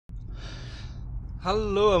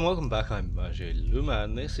Hello and welcome back, I'm Majay Luma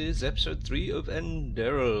and this is episode 3 of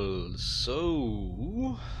Enderal.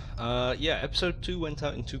 So, yeah, episode 2 went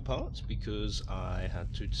out in 2 parts because I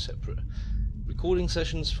had 2 separate recording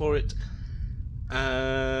sessions for it.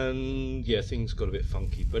 And yeah, things got a bit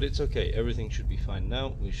funky, but it's okay, everything should be fine now.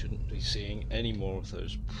 We shouldn't be seeing any more of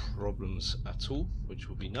those problems at all, which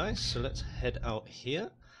will be nice. So let's head out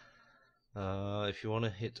here. If you want to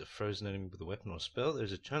hit a frozen enemy with a weapon or spell,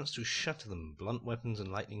 there's a chance to shatter them. Blunt weapons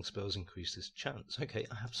and lightning spells increase this chance. Okay,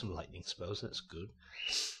 I have some lightning spells, that's good.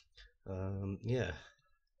 Yeah.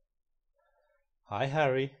 Hi,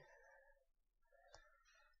 Harry.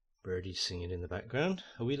 Birdie's singing in the background.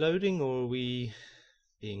 Are we loading or are we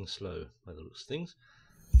being slow by the looks of things?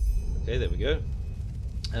 Okay, there we go.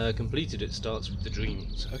 Completed, it starts with the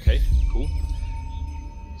dreams. Okay, cool.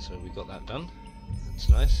 So we got that done. That's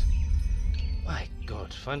nice. My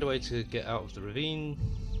god, find a way to get out of the ravine,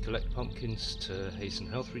 collect pumpkins to hasten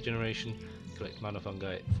health regeneration, collect mana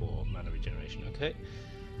fungi for mana regeneration. Okay.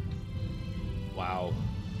 Wow.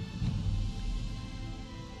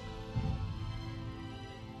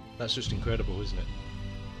 That's just incredible, isn't it?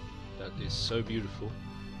 That is so beautiful.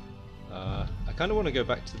 I kind of want to go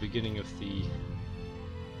back to the beginning of the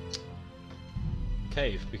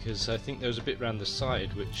cave because I think there was a bit around the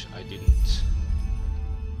side which I didn't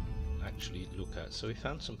actually look at. So we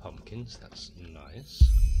found some pumpkins, that's nice.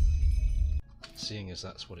 Seeing as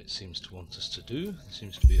that's what it seems to want us to do. There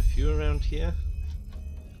seems to be a few around here.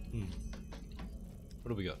 What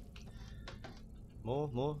do we got?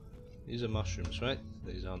 More? These are mushrooms, right?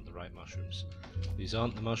 These aren't the right mushrooms. These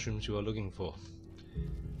aren't the mushrooms you are looking for.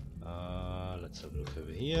 Let's have a look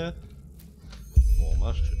over here. More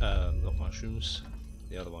not mushrooms,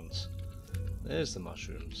 the other ones. There's the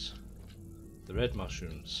mushrooms. The red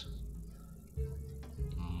mushrooms.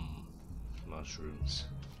 Mushrooms.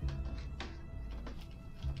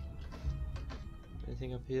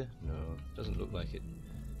 Anything up here? No, doesn't look like it.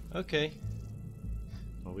 Okay.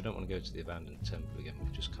 Well, we don't want to go to the abandoned temple again,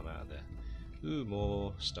 we've just come out of there. Ooh,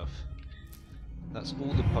 more stuff. That's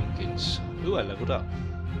all the pumpkins. Ooh, I leveled up.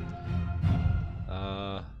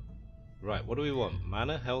 Right, what do we want?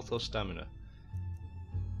 Mana, health, or stamina?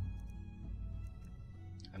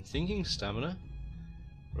 I'm thinking stamina.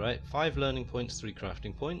 Right, 5 learning points, 3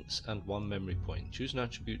 crafting points, and 1 memory point. Choose an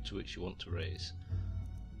attribute to which you want to raise.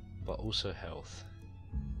 But also health.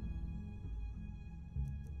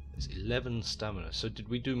 There's 11 stamina. So did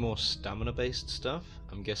we do more stamina based stuff?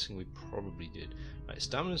 I'm guessing we probably did. Right,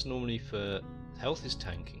 stamina's normally for... health is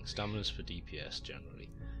tanking, stamina's for DPS generally.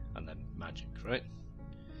 And then magic, right?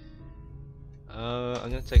 I'm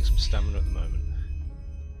going to take some stamina at the moment.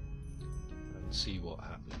 See what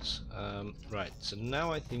happens. Right, so now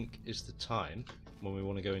I think is the time when we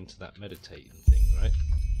want to go into that meditating thing, right?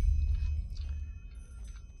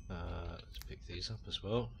 Let's pick these up as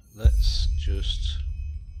well. Let's just...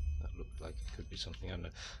 that looked like it could be something, I don't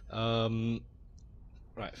know.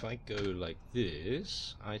 Right, if I go like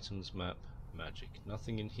this, items, map, magic.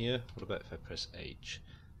 Nothing in here. What about if I press H?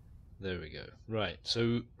 There we go. Right,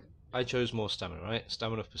 so I chose more stamina, right?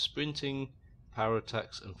 Stamina for sprinting, power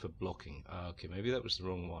attacks, and for blocking. Okay, maybe that was the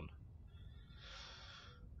wrong one.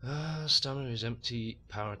 Stamina is empty,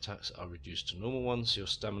 power attacks are reduced to normal ones, so your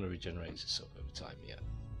stamina regenerates itself over time, yeah.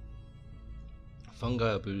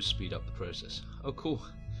 Fungi or booze speed up the process. Oh cool,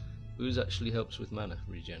 booze actually helps with mana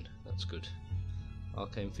regen, that's good.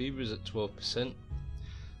 Arcane Fever is at 12%.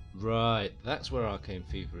 Right, that's where Arcane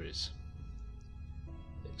Fever is.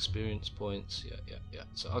 Experience points, yeah.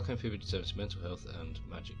 So Arcane Fever determines mental health and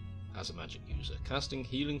magic. As a magic user, casting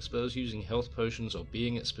healing spells using health potions or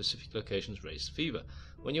being at specific locations raises fever.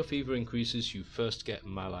 When your fever increases, you first get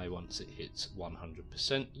melee. Once it hits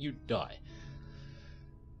 100%, you die.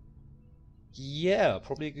 Yeah,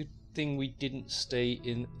 probably a good thing we didn't stay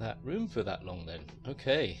in that room for that long then.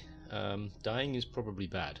 Okay, dying is probably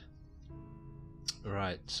bad.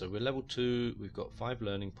 Right, so we're level 2, we've got 5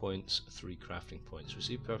 learning points, 3 crafting points.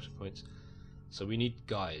 Receive crafting points, so we need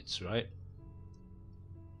guides, right?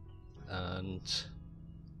 And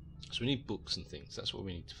so we need books and things, that's what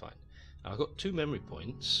we need to find. Now I've got 2 memory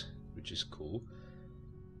points, which is cool.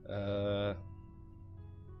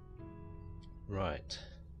 Right.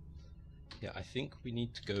 Yeah, I think we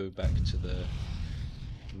need to go back to the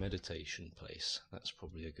meditation place. That's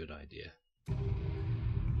probably a good idea.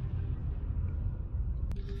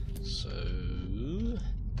 So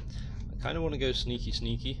I kind of want to go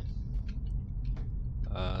sneaky.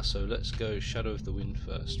 So let's go Shadow of the Wind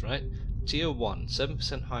first, right? Tier 1,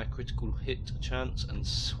 7% higher critical hit chance and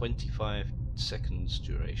 25 seconds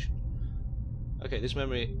duration. Okay, this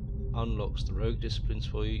memory unlocks the rogue disciplines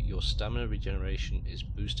for you. Your stamina regeneration is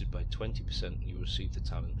boosted by 20% and you receive the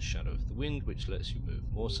talent Shadow of the Wind, which lets you move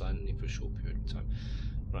more silently for a short period of time.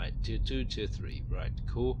 Right, tier 2, tier 3. Right,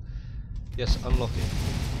 cool. Yes, unlock it.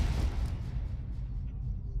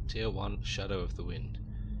 Tier 1, Shadow of the Wind.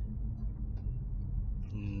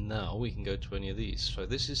 Now we can go to any of these. So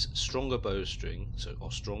this is stronger bowstring,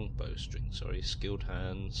 or strong bowstring, sorry, skilled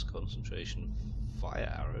hands, concentration,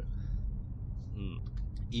 fire arrow,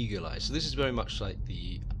 eagle eye. So this is very much like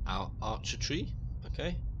the archer tree,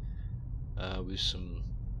 okay, with some.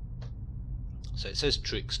 So it says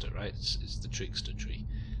trickster, right? It's the trickster tree.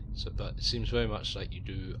 So, but it seems very much like you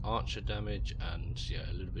do archer damage and yeah,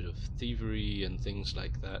 a little bit of thievery and things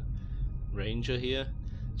like that. Ranger here.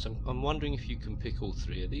 So I'm wondering if you can pick all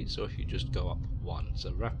three of these, or if you just go up one.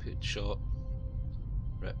 So rapid shot,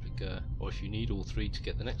 replica, or if you need all three to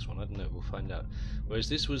get the next one. I don't know. We'll find out. Whereas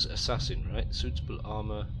this was assassin, right? Suitable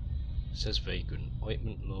armor. Says vagrant.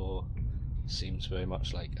 Ointment law. Seems very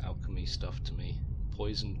much like alchemy stuff to me.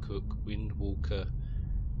 Poison cook, wind walker,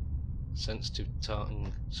 sensitive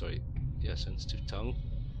tongue. Sorry, yeah, sensitive tongue.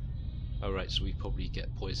 Oh right, so we probably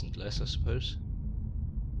get poisoned less, I suppose.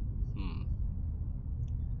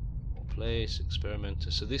 Place,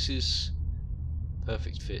 experimenter. So this is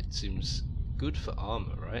perfect fit. Seems good for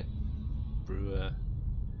armor, right? Brewer,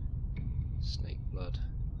 snake blood,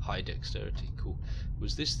 high dexterity. Cool.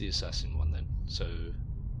 Was this the assassin one then? So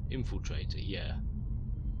infiltrator, yeah.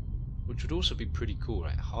 Which would also be pretty cool,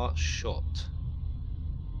 right? Heart shot,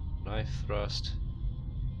 knife thrust,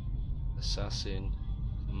 assassin.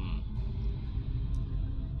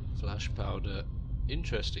 Flash powder.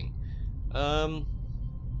 Interesting.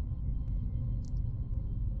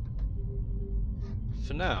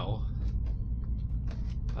 For now,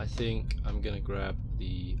 I think I'm going to grab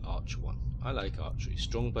the archer one. I like archery.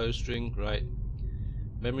 Strong bowstring, right?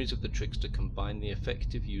 Memories of the Trickster combine the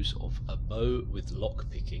effective use of a bow with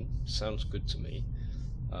lockpicking. Sounds good to me.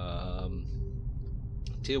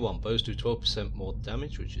 Tier 1, bows do 12% more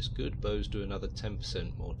damage, which is good. Bows do another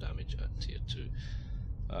 10% more damage at tier 2.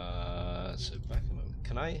 So back a moment.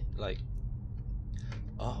 Can I, like...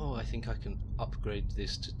 Oh, I think I can upgrade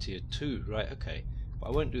this to tier 2. Right, okay. But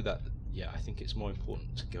I won't do that. Yeah, I think it's more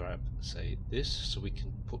important to grab, say, this, so we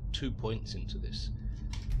can put 2 points into this.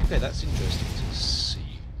 Okay, that's interesting to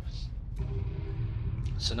see.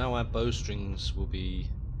 So now our bowstrings will be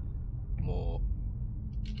more...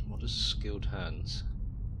 What is skilled hands?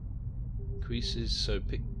 Increases, so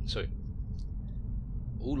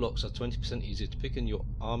all locks are 20% easier to pick and your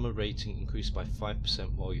armor rating increased by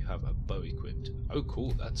 5% while you have a bow equipped. Oh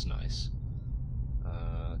cool, that's nice.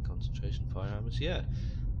 Concentration firearms, yeah.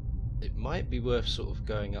 It might be worth sort of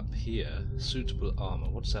going up here. Suitable armor,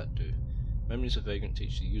 what does that do? Memories of Vagrant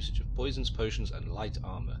teach the usage of poisons, potions and light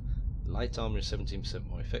armor. Light armor is 17%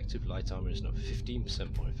 more effective, light armor is now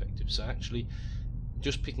 15% more effective. So actually,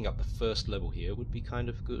 just picking up the first level here would be kind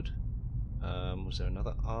of good. Was there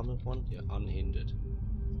another armor one? Yeah, unhindered.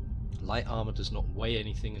 Light armor does not weigh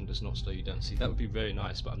anything and does not slow you down. See, that would be very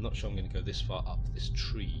nice, but I'm not sure I'm going to go this far up this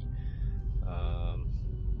tree. I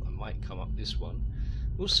might come up this one.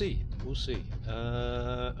 We'll see. We'll see.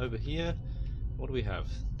 Over here, what do we have?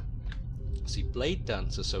 See, Blade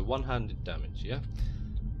Dancer, so one-handed damage, yeah?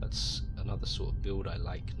 That's another sort of build I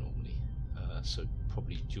like normally. So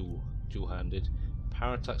probably dual-handed.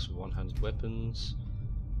 Power attacks with one-handed weapons.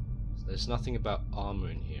 So there's nothing about armor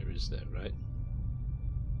in here, is there, right?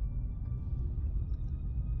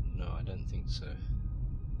 No, I don't think so.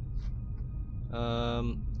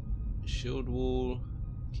 Shield wall,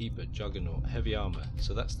 keeper, juggernaut, heavy armor.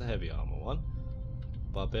 So that's the heavy armor one.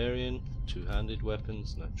 Barbarian, two-handed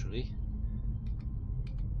weapons, naturally.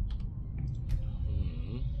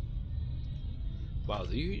 Wow,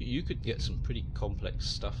 you could get some pretty complex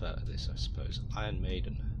stuff out of this, I suppose. Iron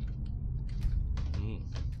Maiden.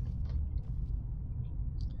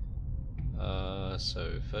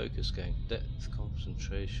 So focus, going depth,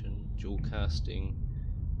 concentration, dual casting.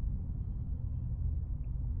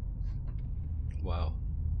 Wow.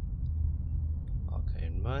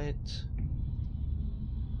 Arcane Might.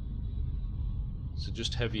 So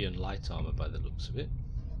just heavy and light armor by the looks of it.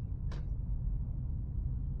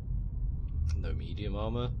 No medium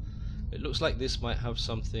armor. It looks like this might have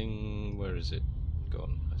something... Where is it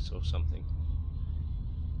gone? I saw something.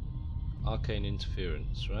 Arcane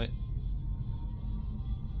Interference, right?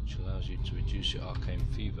 Which allows you to reduce your arcane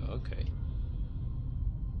fever. Okay.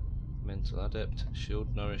 Mental Adept,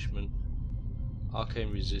 Shield Nourishment,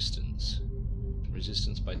 Arcane Resistance.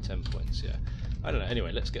 Resistance by 10 points, yeah. I don't know,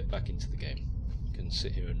 anyway, let's get back into the game. You can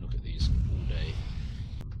sit here and look at these all day.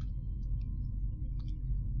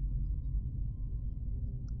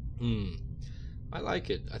 I like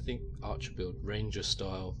it. I think archer build, ranger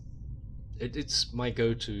style. It's my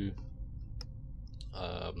go-to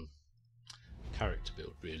character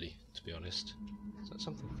build, really, to be honest. Is that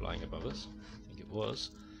something flying above us? I think it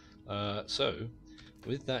was. So,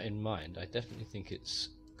 with that in mind, I definitely think it's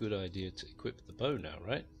a good idea to equip the bow now,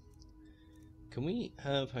 right? Can we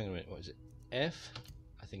have, hang on a minute, what is it? F?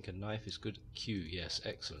 I think a knife is good. Q, yes,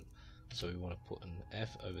 excellent. So we want to put an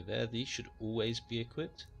F over there. These should always be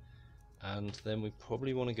equipped. And then we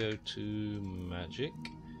probably want to go to magic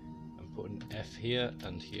and put an F here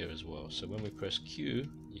and here as well. So when we press Q,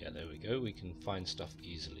 yeah, there we go, we can find stuff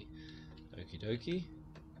easily. Okie dokie.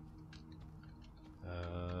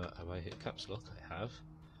 Have I hit caps lock? I have.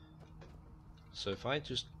 So if I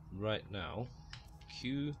just right now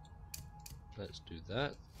Q, let's do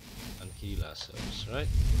that and heal ourselves, right?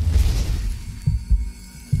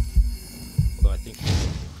 Although I think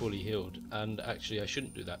we're fully healed, and actually I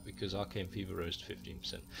shouldn't do that because Arcane Fever rose to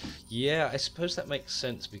 15%. Yeah, I suppose that makes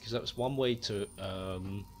sense because that was one way to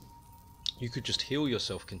you could just heal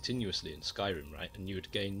yourself continuously in Skyrim, right? And you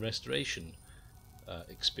would gain restoration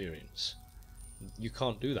experience. You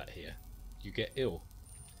can't do that here. You get ill,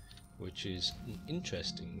 which is an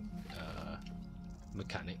interesting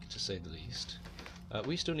mechanic, to say the least.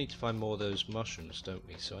 We still need to find more of those mushrooms, don't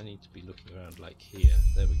we? So I need to be looking around like here.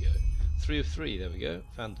 There we go. 3 of 3, there we go.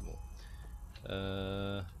 Found them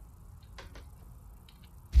all.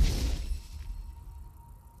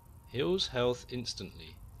 Heals health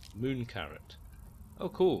instantly. Moon carrot. Oh,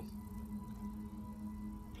 cool.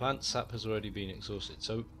 Plant sap has already been exhausted,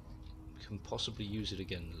 so we can possibly use it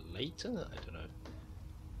again later? I don't know.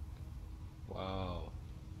 Wow.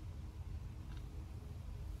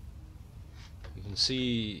 You can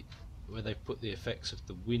see where they put the effects of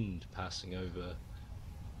the wind passing over.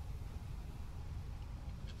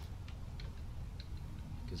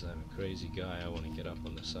 Because I'm a crazy guy, I want to get up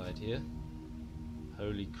on the side here.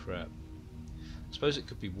 Holy crap. I suppose it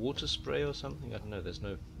could be water spray or something, I don't know, there's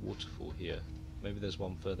no waterfall here. Maybe there's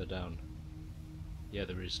one further down. Yeah,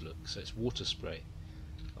 there is, look, so it's water spray.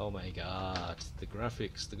 Oh my god, the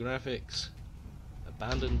graphics, the graphics.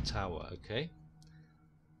 Abandoned tower, okay.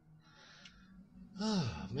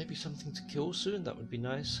 Maybe something to kill soon, that would be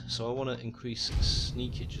nice. So I want to increase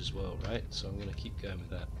sneakage as well, right? So I'm going to keep going with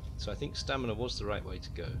that. So I think stamina was the right way to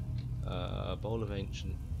go. Bowl of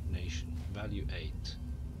Ancient Nation, value 8.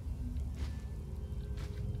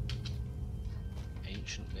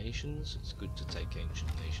 Ancient Nations, it's good to take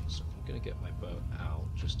Ancient Nations. So I'm going to get my bow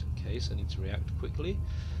out just in case I need to react quickly.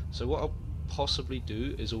 So what I'll possibly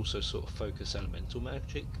do is also sort of focus elemental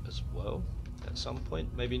magic as well at some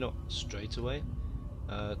point, maybe not straight away.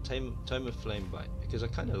 Tome of Flame Bite, because I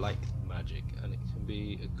kind of like magic and it can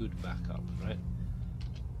be a good backup, right?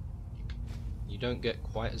 You don't get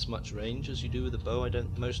quite as much range as you do with a bow, I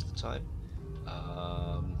don't, most of the time.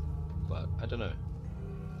 But I don't know.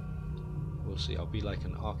 We'll see. I'll be like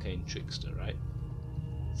an arcane trickster, right?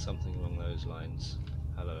 Something along those lines.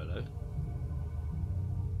 Hello, hello.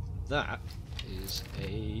 That is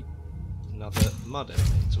another mud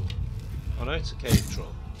elemental. Oh no, it's a cave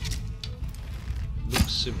troll.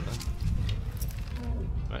 Looks similar.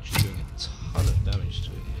 I'm actually doing a ton of damage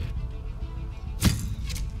to it here.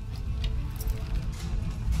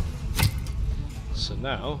 So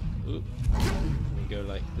now, we go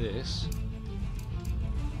like this.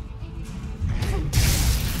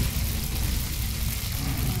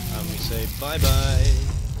 And we say bye-bye.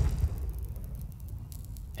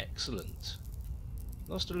 Excellent.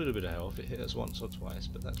 Lost a little bit of health, it hit us once or twice,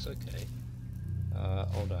 but that's okay.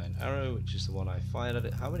 Old Iron Arrow, which is the one I fired at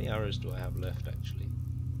it. How many arrows do I have left, actually?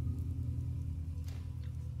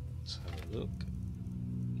 Let's have a look.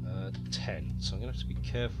 10, so I'm going to have to be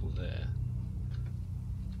careful there.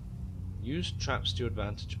 Use traps to your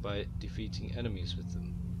advantage by defeating enemies with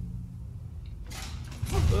them.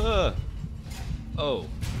 Oh.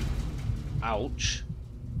 Ouch.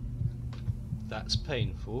 That's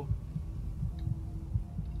painful.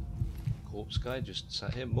 Corpse guy just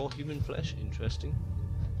sat here. More human flesh, interesting.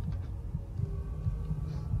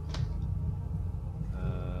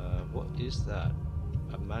 What is that?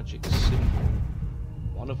 A magic symbol.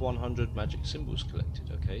 1 of 100 magic symbols collected.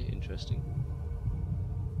 Okay, interesting.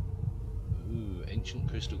 Ooh, ancient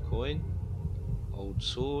crystal coin. Old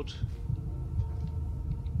sword.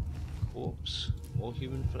 Corpse. More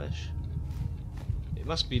human flesh. It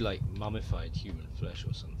must be like mummified human flesh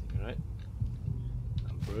or something, right?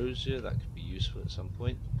 Ambrosia, that could be useful at some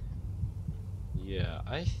point. Yeah,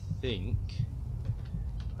 I think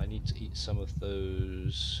I need to eat some of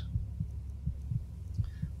those.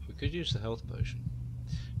 We could use the health potion.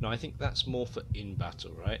 No, I think that's more for in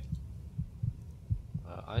battle, right?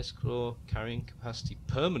 Ice Claw, carrying capacity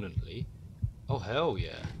permanently. Oh hell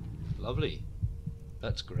yeah, lovely.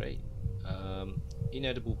 That's great.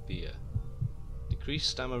 Inedible beer. Decreased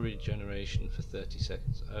stamina regeneration for 30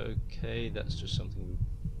 seconds. Okay, that's just something.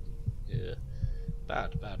 Yeah,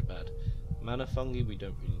 bad. Mana fungi we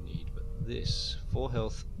don't really need, but this 4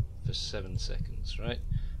 health for 7 seconds, right?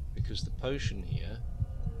 Because the potion here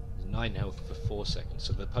is 9 health for 4 seconds,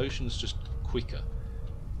 so the potion's just quicker.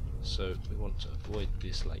 So we want to avoid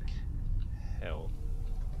this like hell.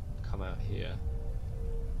 Come out here,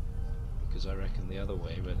 because I reckon the other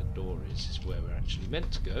way, where the door is where we're actually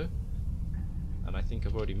meant to go. And I think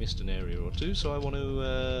I've already missed an area or two, so I want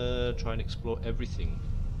to try and explore everything,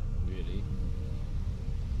 really.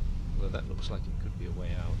 Although that looks like it could be a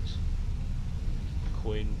way out.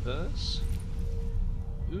 Coin purse.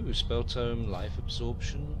 Ooh, spell tome, life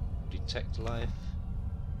absorption, detect life,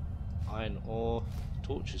 iron ore.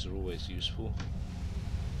 Torches are always useful.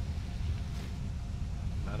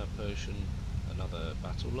 Mana potion, another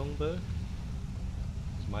battle longbow.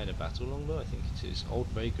 Is mine a battle longbow? I think it is. Old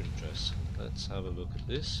vagrant dress. Let's have a look at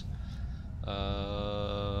this.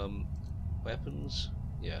 Weapons.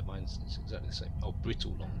 Yeah, mine's it's exactly the same. Oh,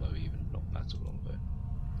 brittle longbow even, not battle longbow.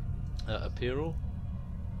 Apparel.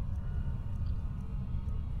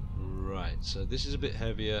 Right, so this is a bit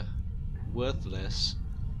heavier, worth less,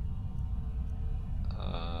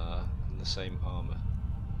 and the same armor.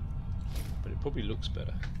 But it probably looks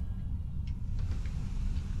better.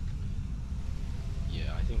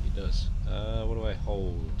 Yeah, I think it does. What do I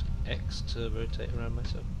hold? X to rotate around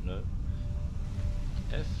myself? No.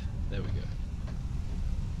 F? There we go.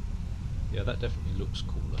 Yeah, that definitely looks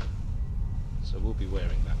cooler. So we'll be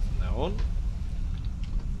wearing that from now on.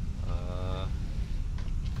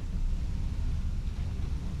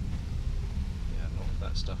 Yeah, knock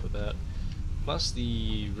that stuff about. Plus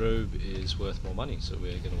the robe is worth more money, so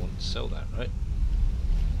we're going to want to sell that, right?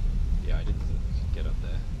 Yeah, I didn't think we could get up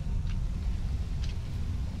there.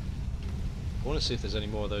 I want to see if there's any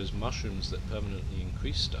more of those mushrooms that permanently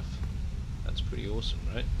increase stuff. That's pretty awesome,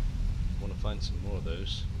 right? I want to find some more of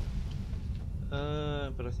those.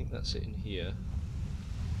 But I think that's it in here.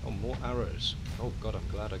 Oh, more arrows. Oh god, I'm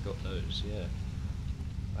glad I got those, yeah.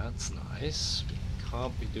 That's nice. We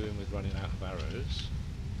can't be doing with running out of arrows.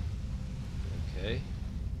 Okay.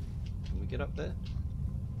 Can we get up there?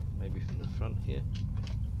 Maybe from the front here.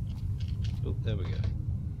 Oh, there we go.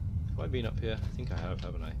 Have I been up here? I think I have,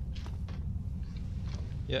 haven't I?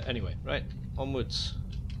 Yeah, anyway, right. Onwards.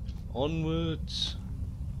 Onwards!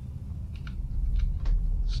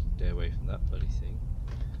 Stay away from that bloody thing.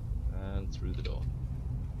 And through the door.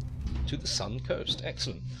 To the Sun Coast.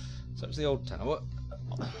 Excellent. So that was the old tower.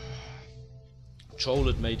 Troll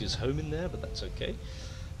had made his home in there, but that's okay.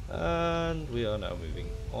 And we are now moving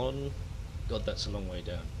on. God, that's a long way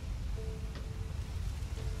down.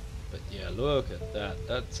 But yeah, look at that.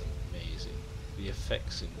 That's amazing. The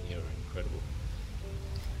effects in here are incredible.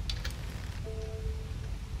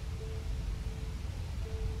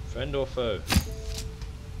 Friend or foe?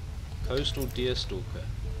 Coastal Deerstalker.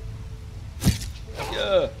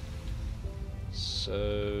 Yeah!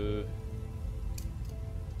 So...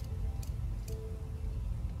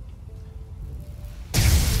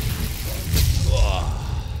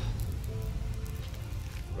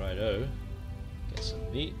 Righto. Get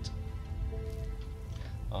some meat.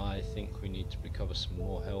 I think we need to recover some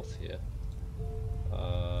more health here.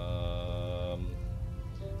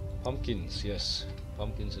 Pumpkins, yes.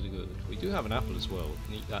 Pumpkins are good. We do have an apple as well. We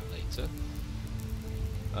can eat that later.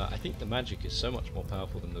 I think the magic is so much more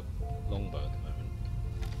powerful than the longbow at the moment.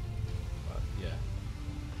 But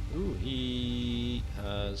yeah. Ooh, he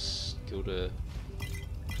has killed a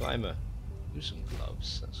climber. Ooh, some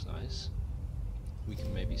gloves. That's nice. We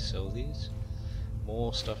can maybe sell these.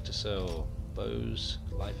 More stuff to sell. Bows,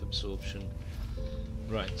 life absorption.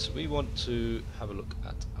 Right, so we want to have a look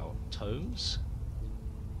at our tomes.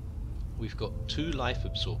 We've got 2 life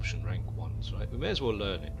absorption rank 1s, right? We may as well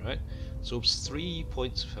learn it, right? Absorbs 3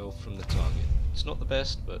 points of health from the target. It's not the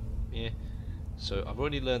best, but yeah. So I've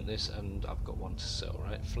already learned this and I've got 1 to sell,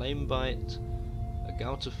 right? Flame Bite, a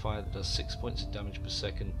gout of fire that does 6 points of damage per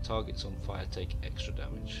second. Targets on fire take extra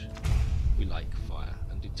damage. We like fire.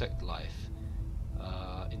 And detect life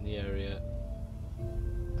in the area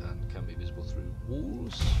and can be visible through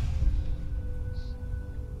walls.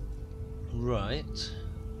 Right.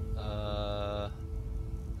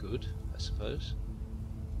 Good, I suppose.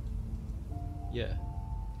 Yeah.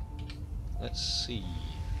 Let's see.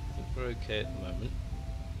 I think we're okay at the moment.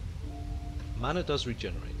 Mana does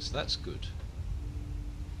regenerate, so that's good.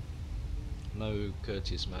 No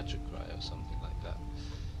courteous magic cry or something like that.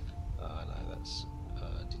 No, that's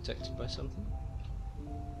detected by something.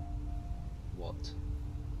 What?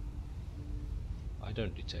 I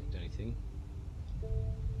don't detect anything.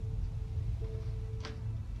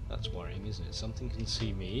 That's worrying, isn't it? Something can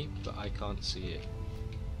see me, but I can't see it.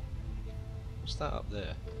 What's that up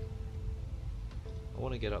there? I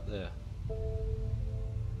want to get up there.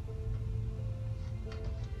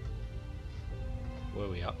 Were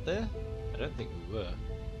we up there? I don't think we were.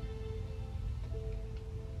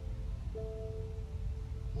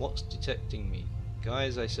 What's detecting me?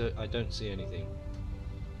 Guys, I don't see anything.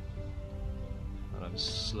 And I'm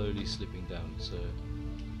slowly slipping down, so...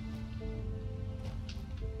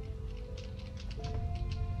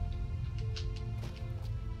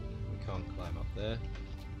 we can't climb up there.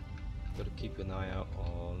 Got to keep an eye out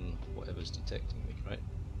on whatever's detecting me, right?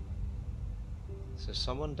 So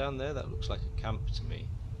someone down there, that looks like a camp to me.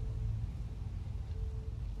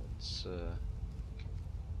 Let's,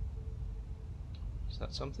 is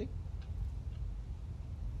that something?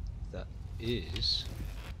 That is...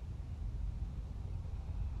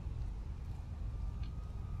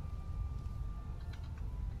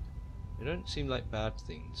 they don't seem like bad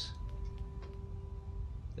things.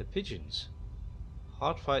 They're pigeons.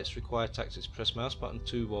 Hard fights require tactics. Press mouse button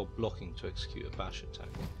 2 while blocking to execute a bash attack.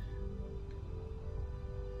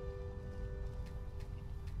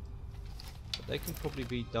 But they can probably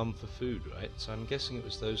be done for food, right? So I'm guessing it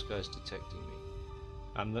was those guys detecting me.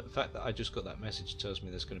 And the fact that I just got that message tells me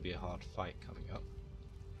there's going to be a hard fight coming up.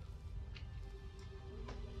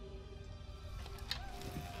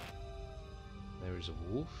 There is a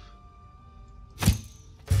wolf.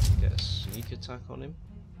 Get a sneak attack on him.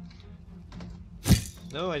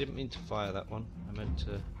 No, I didn't mean to fire that one. I meant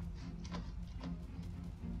to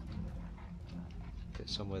get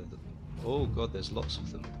somewhere that... oh god, there's lots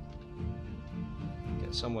of them.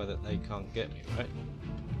 Get somewhere that they can't get me, right?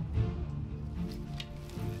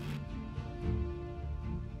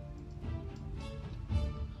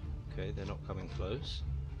 Okay, they're not coming close.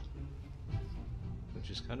 Which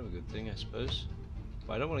is kind of a good thing, I suppose.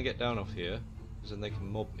 But I don't want to get down off here, because then they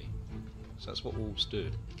can mob me. So that's what wolves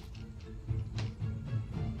do.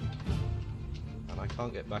 And I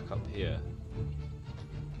can't get back up here.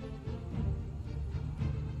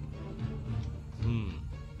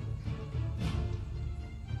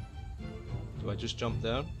 Do I just jump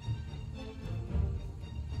down?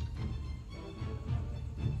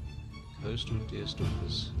 Coastal deer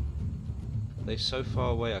stalkers. Are they so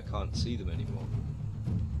far away I can't see them anymore?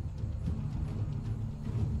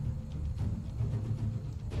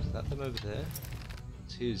 Is that them over there?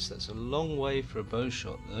 It is. That's a long way for a bow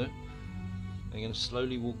shot though. I'm going to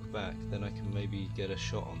slowly walk back, then I can maybe get a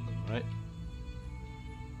shot on them, right?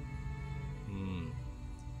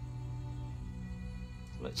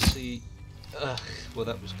 Let's see. Ugh, well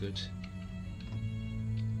that was good.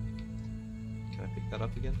 Can I pick that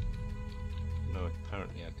up again? No,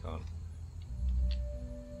 apparently I can't.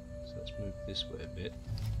 So let's move this way a bit.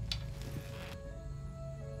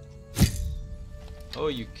 Oh,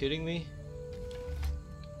 are you kidding me?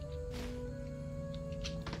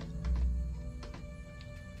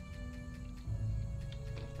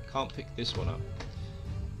 I can't pick this one up.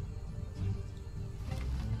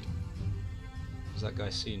 Has that guy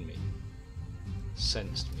seen me?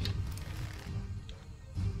 Sensed me?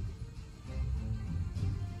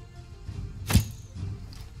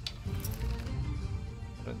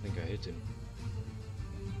 I don't think I hit him.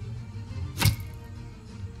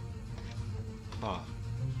 Ah.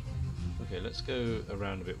 Okay, let's go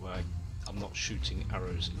around a bit where I'm not shooting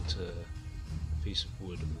arrows into a piece of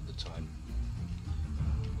wood all the time.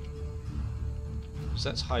 Because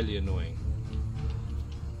that's highly annoying.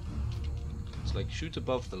 It's like, shoot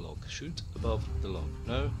above the log, shoot above the log.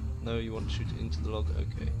 No? No, you want to shoot it into the log?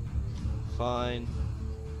 Okay. Fine.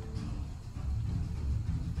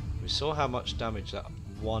 We saw how much damage that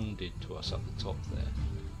one did to us up the top there.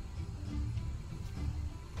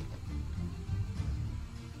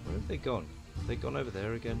 Where have they gone? Have they gone over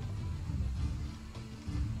there again?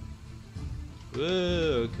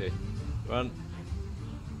 Whoa, okay. Run.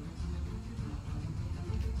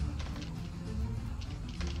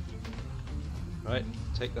 Right,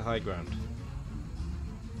 take the high ground.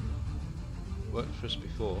 Worked for us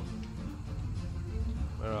before.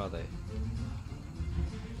 Where are they?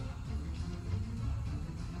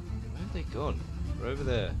 Where have they gone? They're over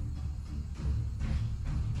there.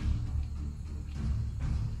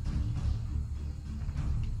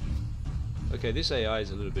 Okay, this AI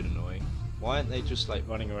is a little bit annoying. Why aren't they just like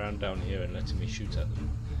running around down here and letting me shoot at them?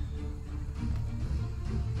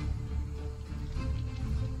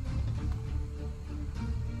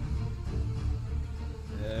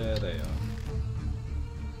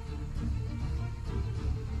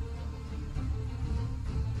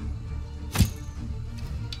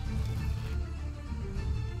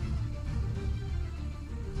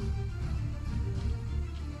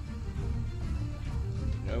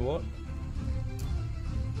 know what?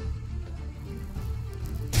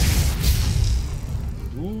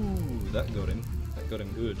 Ooh, that got him. That got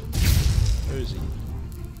him good. Where is he?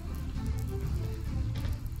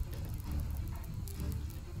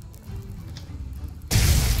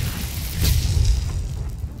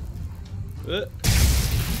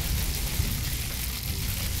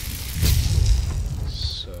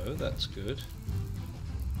 So that's good.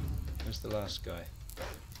 Where's the last guy?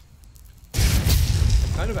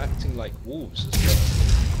 They're kind of acting like wolves as well.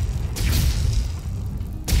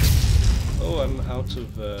 Oh, I'm out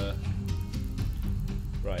of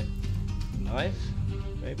right. Knife,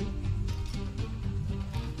 maybe?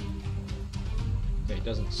 Okay,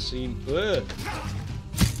 doesn't seem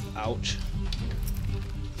ouch.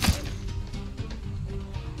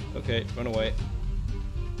 Okay, run away.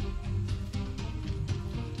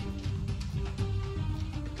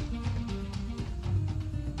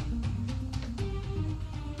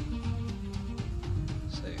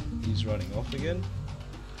 So he's running off again.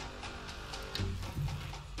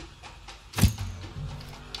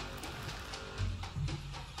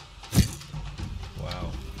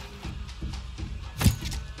 Wow.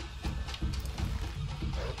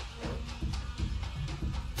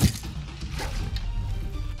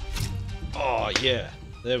 Oh yeah,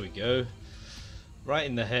 there we go. Right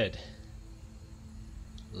in the head.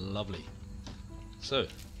 Lovely. So,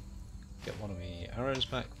 get one of the arrows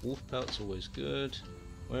back. Wolf pelt's always good.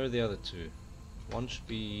 Where are the other two? One should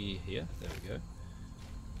be here. There we go.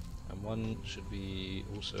 And one should be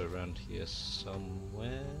also around here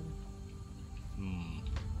somewhere.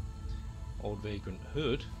 Old Vagrant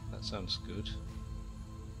Hood. That sounds good.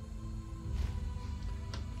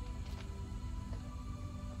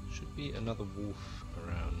 Should be another wolf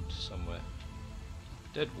around somewhere.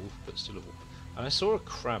 Dead wolf, but still a wolf. And I saw a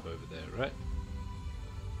crab over there, right?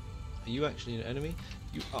 Are you actually an enemy?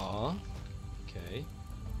 You are. Okay.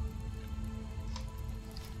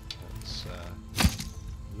 That's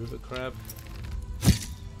river crab. I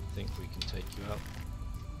think we can take you out.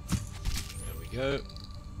 There we go.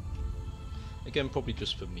 Again, probably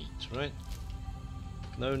just for meat, right?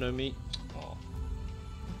 No, no meat. Oh,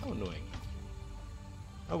 how annoying.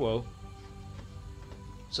 Oh well.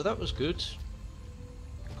 So that was good.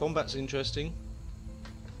 Combat's interesting.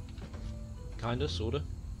 Kinda, sorta.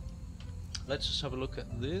 Let's just have a look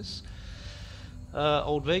at this.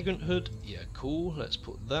 Old Vagrant Hood. Yeah, cool. Let's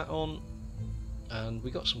put that on. And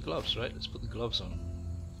we got some gloves, right? Let's put the gloves on.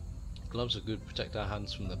 Gloves are good. Protect our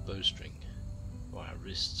hands from the bowstring. Or our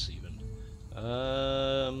wrists, even.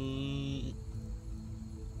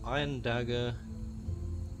 Iron dagger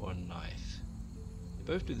or a knife.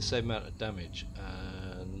 They both do the same amount of damage,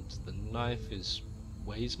 and the knife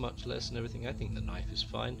weighs much less and everything. I think the knife is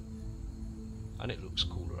fine, and it looks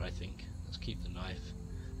cooler. I think. Let's keep the knife.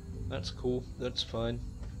 That's cool. That's fine.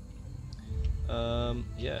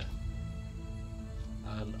 Yeah.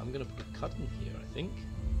 And I'm gonna put a cut in here. I think.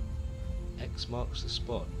 X marks the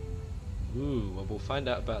spot. Ooh, well, we'll find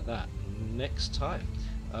out about that next time.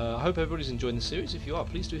 I hope everybody's enjoying the series. If you are,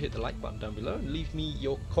 please do hit the like button down below and leave me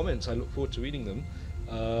your comments. I look forward to reading them.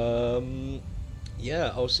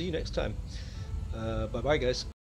 Yeah, I'll see you next time. Bye bye, guys.